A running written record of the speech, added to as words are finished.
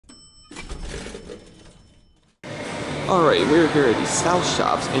Alright, we're here at the South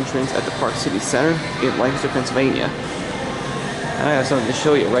Shops entrance at the Park City Center in Lancaster, Pennsylvania. And I have something to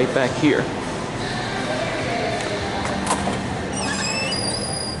show you right back here.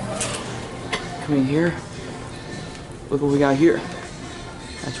 Come in here. Look what we got here.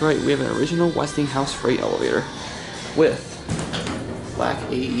 That's right, we have an original Westinghouse freight elevator with black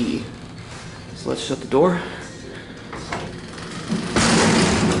AE. So let's shut the door.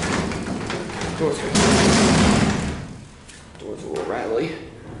 Door's a little rattly.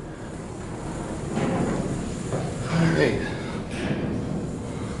 Alright.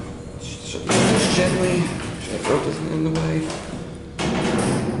 Shut the door gently. Make sure the rope isn't in the way.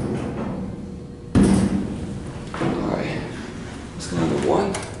 Alright. Let's go number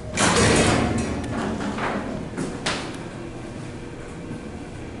one.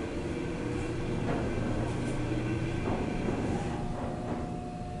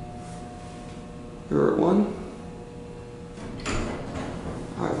 Here at one.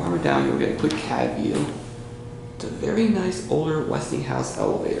 Alright, while we're down here, we'll get a quick cab view. It's a very nice older Westinghouse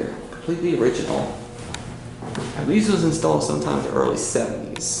elevator, completely original. I believe this was installed sometime in the early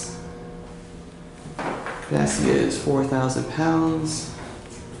 70s. Capacity is 4,000 pounds.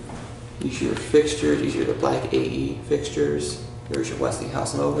 These are your fixtures, these are the black AE fixtures. There's your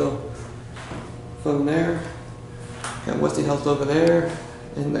Westinghouse logo. From there, got Westinghouse logo there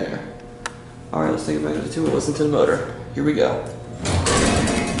and there. Alright, let's take it back to the two and listen to the motor. Here we go.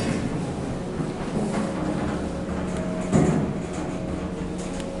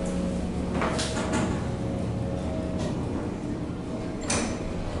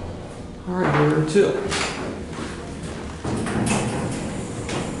 Alright, motor two.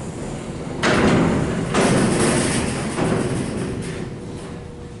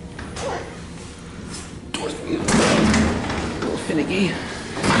 Door's being a little finicky.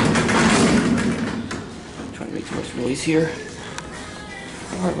 Trying to make too much noise here.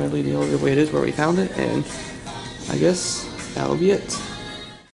 Alright, I'm going to leave the elevator the way it is where we found it, and I guess that'll be it.